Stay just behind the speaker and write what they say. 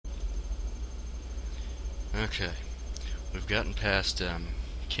Okay, we've gotten past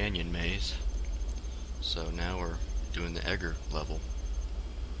Canyon Maze, so now we're doing the Egger level.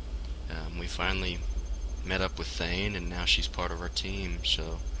 We finally met up with Thane, and now she's part of our team,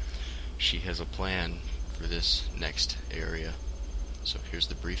 so she has a plan for this next area. So here's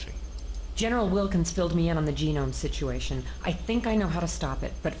the briefing. General Wilkins filled me in on the G-NOME situation. I think I know how to stop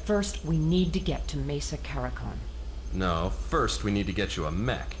it, but first we need to get to Mesa Caracon. No, first we need to get you a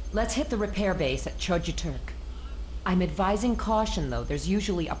mech. Let's hit the repair base at Chojiturk. I'm advising caution, though. There's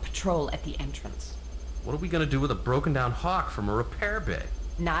usually a patrol at the entrance. What are we gonna do with a broken down HAWC from a repair bay?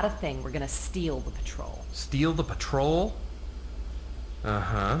 Not a thing. We're gonna steal the patrol. Steal the patrol?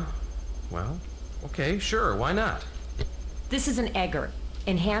 Uh-huh. Well, okay, sure, why not? This is an Egger.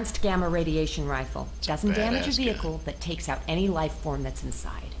 Enhanced gamma radiation rifle. Doesn't damage a vehicle, but takes out any life form that's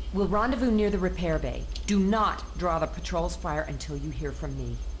inside. We'll rendezvous near the repair bay. Do not draw the patrol's fire until you hear from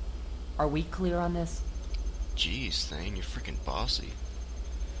me. Are we clear on this? Jeez, Thane, you're freaking bossy.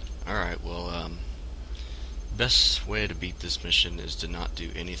 Alright, well, best way to beat this mission is to not do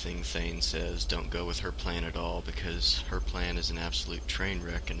anything Thane says. Don't go with her plan at all, because her plan is an absolute train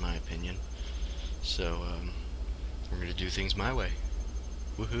wreck, in my opinion. So, we're gonna do things my way.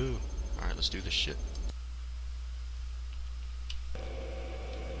 Woohoo! Alright, let's do this shit. Alright.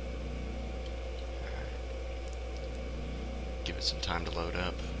 Give it some time to load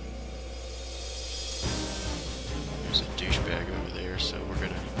up. There's a douchebag over there, so we're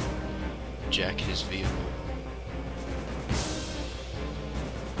gonna jack his vehicle.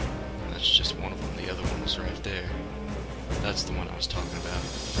 That's just one of them. The other one was right there. That's the one I was talking about.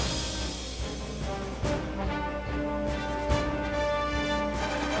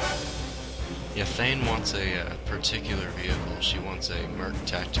 Yeah, Thane wants a particular vehicle. She wants a Merc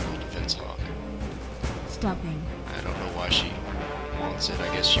Tactical Defense Hawk. Stopping. I don't know why she wants it. I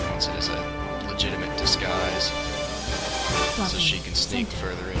guess she wants it as a legitimate disguise. So she can sneak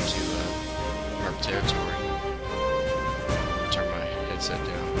further into Merc territory. Turn my headset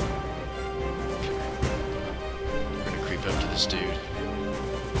down. Okay. We're gonna creep up to this dude.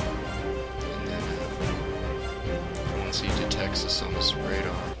 And then once he detects us on his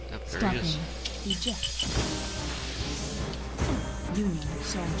radar, yep, there he is. Eject. Union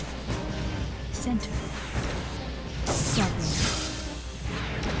soldier. Center. Stopping.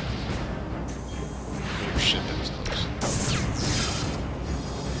 Oh shit, that was close.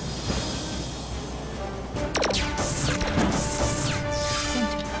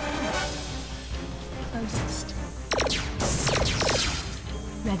 Center. Closest.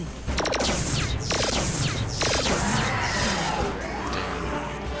 Ready.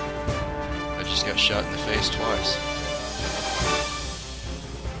 I just got shot in the face twice.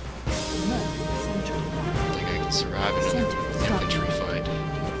 Merc center. I think I can survive an infantry fight.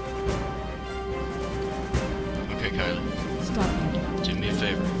 Okay, Kylie, Stopping. do me a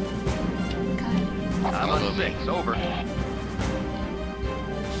favor. Kylie. I'm on 6, over.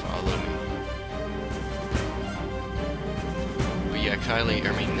 Follow me. But yeah,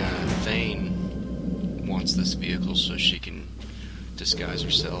 Thane wants this vehicle so she can disguise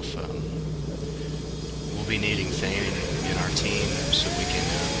herself. We'll be needing Thane in our team so we can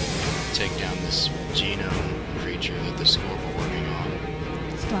take down this G-NOME creature that the Score were working on.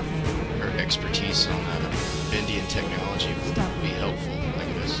 Stopping. Her expertise on Bendian technology will be helpful, I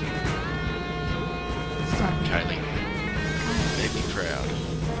guess. Stopping. Kylie, make me proud.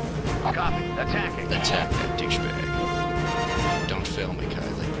 Copy. Attacking. Attack that douchebag. Don't fail me,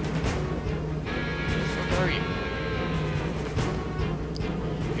 Kylie. Where are you?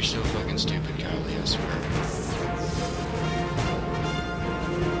 You're so fucking stupid, Kylie, I swear.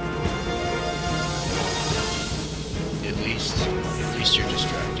 At least you're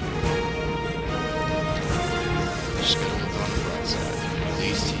distracted. Just gotta look on the bright side. At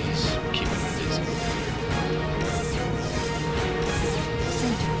least he's keeping me busy.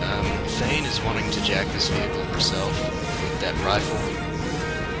 Thane is wanting to jack this vehicle herself with that rifle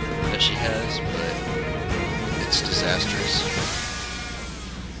that she has, but it's disastrous.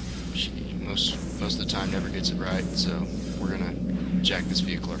 She most of the time never gets it right, so we're gonna jack this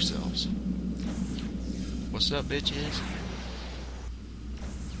vehicle ourselves. What's up, bitches?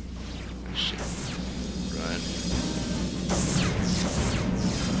 Oh shit. Run.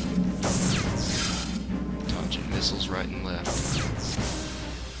 Dodging missiles right and left.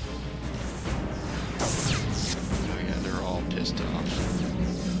 Oh yeah, they're all pissed off.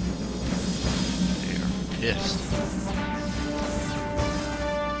 They are pissed.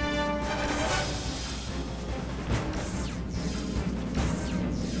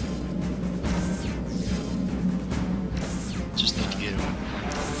 Just need to get them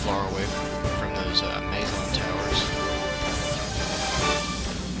far away from those Maison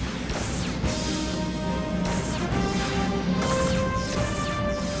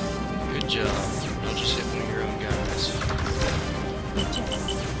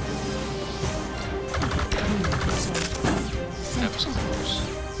That was close.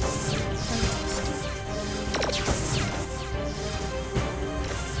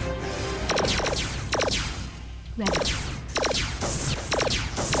 Ready.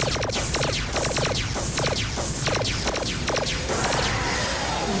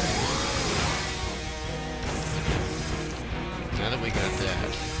 Now that we got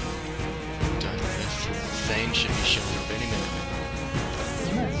that done with, Thane should be showing up any minute.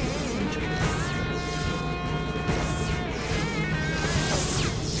 Merc, sentry.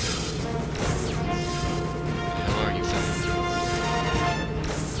 How are you, Thane?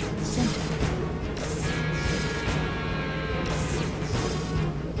 Center.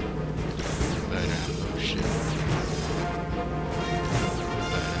 Oh shit.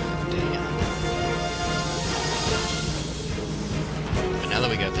 Damn. But now that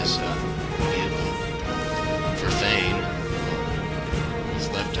we got this vehicle for Thane, what's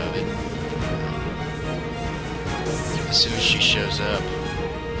left of it, as soon as she shows up,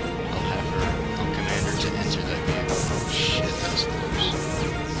 I'll command her to enter that vehicle. Oh shit, that was close.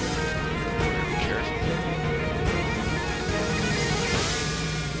 Better be careful.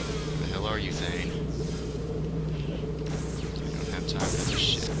 Where the hell are you, Thane? I don't have time for this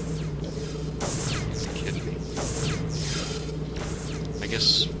shit. You're kidding me. I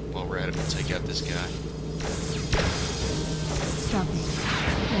guess while we're at it, we'll take out this guy. Stopping.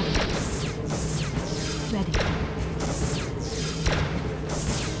 Ready.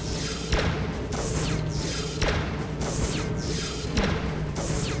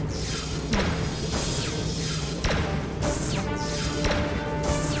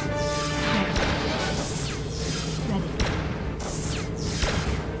 Ready.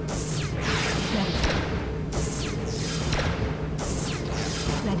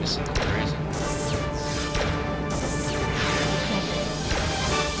 This is crazy.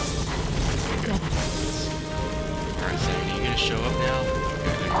 Alright, Thane, are you gonna show up now?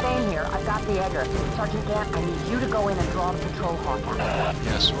 Thane here. I've got the Egger. Sergeant Gant, I need you to go in and draw the patrol hawk out.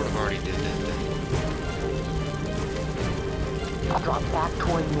 Yeah, I sort of already did that thing. I'll drop back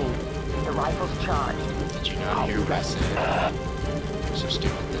toward me. The rifle's charged. Did you not hear what I said? So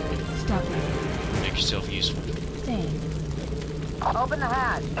stupid thing. Stopping. Make yourself useful. Thane. Open the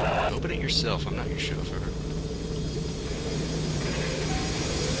hatch. Open it yourself, I'm not your chauffeur.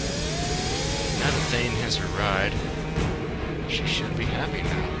 Now that Thane has her ride, she should be happy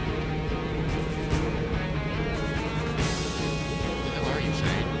now. Where the hell are you,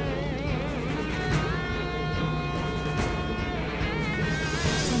 Thane?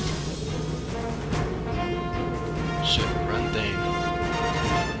 Center. Shit, run, Thane.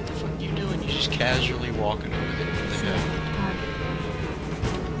 What the fuck you doing? You just casually walking over there. What the hell?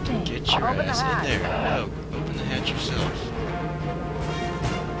 Thane. Get your Open the ass hatch. in there. No, open the hatch yourself.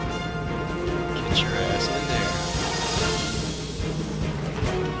 Get your ass in there.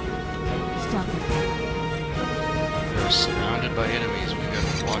 Stopping. We're surrounded by enemies. We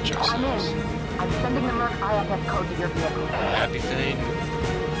gotta watch I'm ourselves. in. I'm sending the Merc IFF code to your vehicle. Happy, Thane?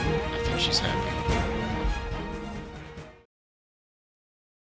 I think she's happy.